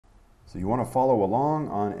So you want to follow along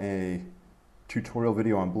on a tutorial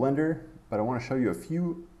video on Blender, but I want to show you a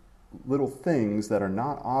few little things that are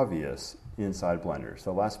not obvious inside Blender.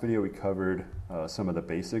 So last video we covered some of the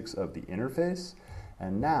basics of the interface,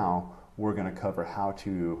 and now we're going to cover how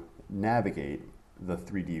to navigate the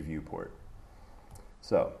 3D viewport.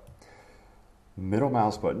 So, middle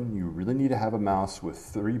mouse button, you really need to have a mouse with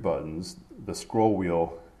 3 buttons. The scroll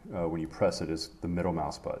wheel, when you press it, is the middle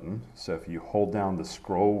mouse button. So if you hold down the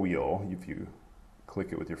scroll wheel, if you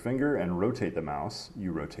click it with your finger and rotate the mouse,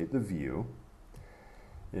 you rotate the view.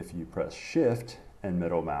 If you press Shift and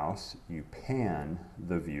middle mouse, you pan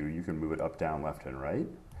the view. You can move it up, down, left, and right.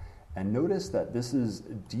 And notice that this is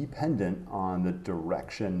dependent on the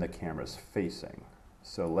direction the camera is facing.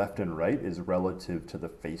 So left and right is relative to the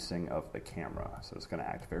facing of the camera. So it's going to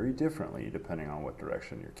act very differently depending on what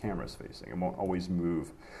direction your camera is facing. It won't always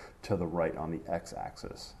move to the right on the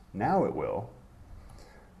x-axis. Now it will,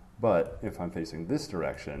 but if I'm facing this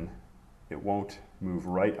direction, it won't move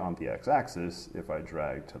right on the x-axis if I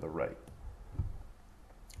drag to the right.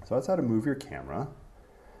 So that's how to move your camera.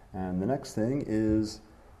 And the next thing is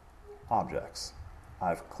objects.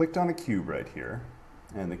 I've clicked on a cube right here,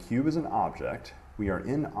 and the cube is an object. We are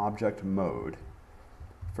in object mode.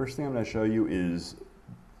 First thing I'm going to show you is,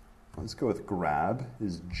 let's go with grab,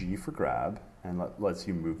 is G for grab, and lets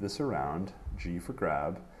you move this around, G for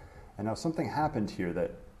grab. And now something happened here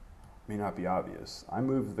that may not be obvious. I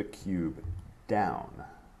moved the cube down.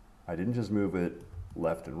 I didn't just move it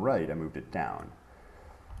left and right, I moved it down.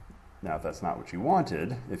 Now if that's not what you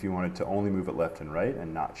wanted, if you wanted to only move it left and right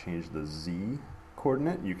and not change the Z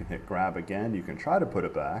coordinate, you can hit grab again. You can try to put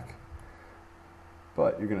it back,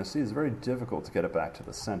 but you're going to see it's very difficult to get it back to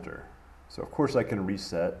the center. So of course I can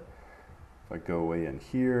reset. If I go away in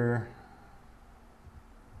here,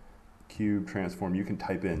 cube transform, you can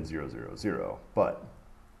type in 0, 0, 0, but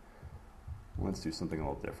let's do something a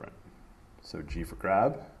little different. So G for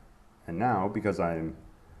grab, and now because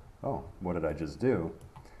what did I just do?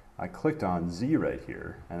 I clicked on Z right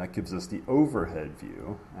here, and that gives us the overhead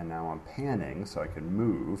view, and now I'm panning so I can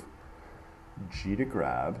move. G to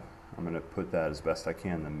grab. I'm going to put that as best I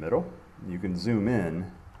can in the middle. You can zoom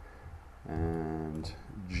in, and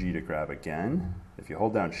G to grab again. If you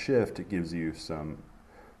hold down Shift, it gives you some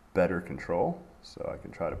better control, so I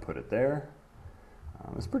can try to put it there.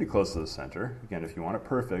 It's pretty close to the center. Again, if you want it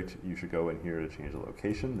perfect, you should go in here to change the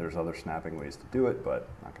location. There's other snapping ways to do it, but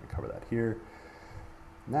I'm not going to cover that here.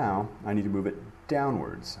 Now, I need to move it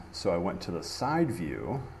downwards. So I went to the side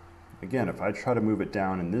view. Again, if I try to move it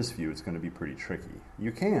down in this view, it's going to be pretty tricky.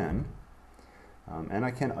 You can, and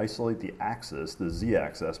I can isolate the axis, the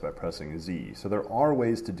Z-axis, by pressing Z. So there are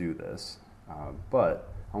ways to do this,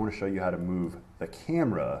 but I want to show you how to move the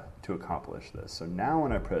camera to accomplish this. So now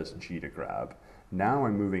when I press G to grab, now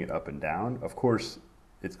I'm moving it up and down. Of course,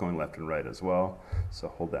 it's going left and right as well, so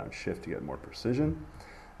hold down Shift to get more precision.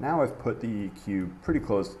 Now I've put the cube pretty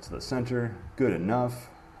close to the center, good enough.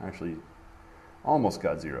 Actually, almost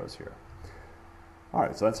got zeros here. All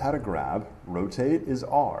right, so that's how to grab. Rotate is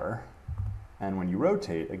R, and when you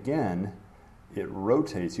rotate, again, it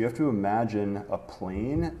rotates. You have to imagine a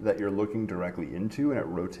plane that you're looking directly into, and it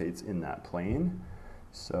rotates in that plane.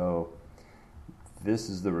 So this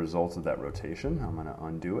is the result of that rotation. I'm going to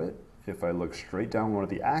undo it. If I look straight down one of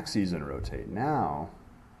the axes and rotate, now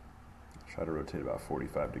try to rotate about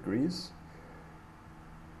 45 degrees.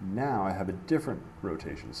 Now I have a different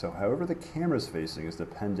rotation. So however the camera's facing is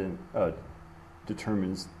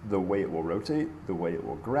determines the way it will rotate, the way it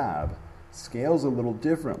will grab. Scales a little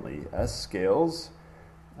differently. S scales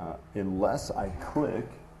unless I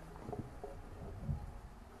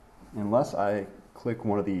click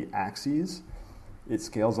one of the axes, it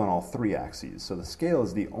scales on all 3 axes. So the scale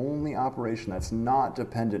is the only operation that's not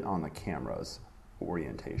dependent on the camera's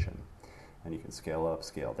orientation. And you can scale up,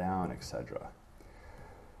 scale down, etc.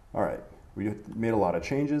 All right, we made a lot of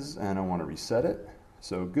changes, and I want to reset it.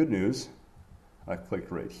 So good news, I clicked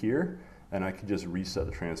right here, and I can just reset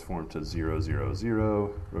the transform to 0, 0,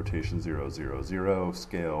 0, rotation 0, 0, 0,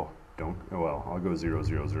 scale, I'll go 0,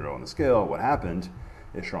 0, 0 on the scale. What happened?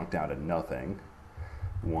 It shrunk down to nothing.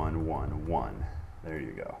 1, 1, 1. There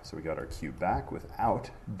you go. So we got our cube back without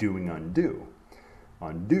doing undo.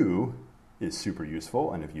 Undo is super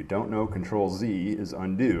useful, and if you don't know Control Z is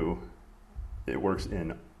undo, it works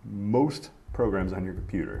in most programs on your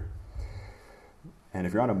computer. And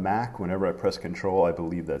if you're on a Mac, whenever I press Control, I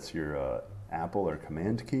believe that's your Apple or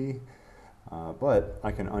Command key. But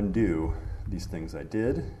I can undo these things I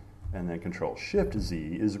did, and then Control Shift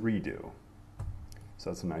Z is redo. So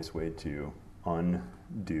that's a nice way to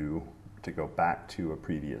undo, to go back to a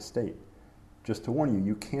previous state. just to warn you,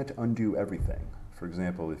 you can't undo everything. For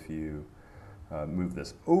example, if you move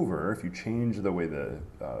this over, if you change the way the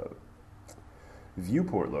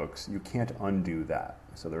viewport looks, you can't undo that.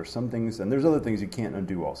 So there are some things, and there's other things you can't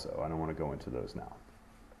undo also. I don't want to go into those now.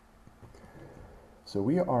 So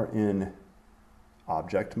we are in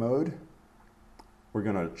object mode. We're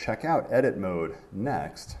going to check out edit mode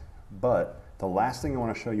next, but the last thing I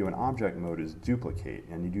want to show you in object mode is duplicate,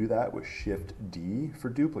 and you do that with Shift D for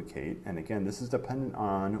duplicate, and again, this is dependent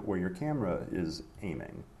on where your camera is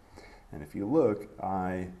aiming. And if you look,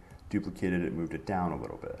 I duplicated it, moved it down a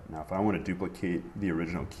little bit. Now if I want to duplicate the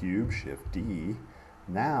original cube, Shift D,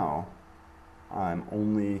 now I'm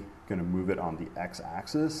only going to move it on the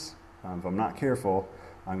x-axis. If I'm not careful,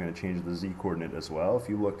 I'm going to change the z-coordinate as well. If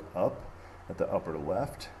you look up at the upper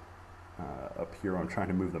left, up here I'm trying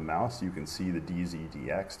to move the mouse, you can see the dz,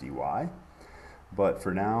 dx, dy. But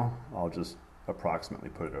for now, I'll just approximately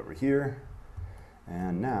put it over here.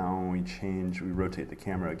 And now when we rotate the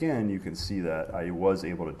camera again, you can see that I was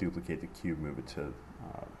able to duplicate the cube, move it to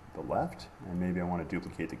the left. And maybe I want to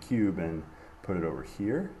duplicate the cube and put it over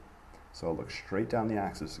here. So I'll look straight down the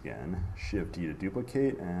axis again, Shift D to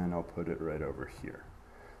duplicate, and I'll put it right over here.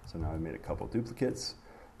 So now I've made a couple duplicates.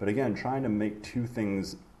 But again, trying to make two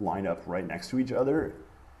things line up right next to each other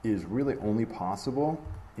is really only possible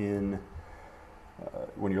in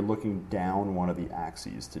when you're looking down one of the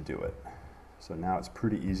axes to do it. So now it's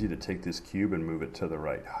pretty easy to take this cube and move it to the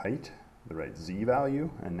right height, the right Z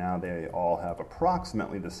value, and now they all have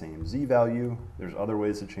approximately the same Z value. There's other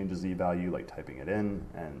ways to change the Z value, like typing it in,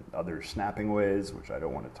 and other snapping ways, which I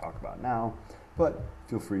don't want to talk about now, but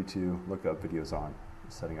feel free to look up videos on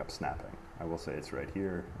setting up snapping. I will say it's right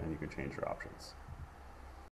here, and you can change your options.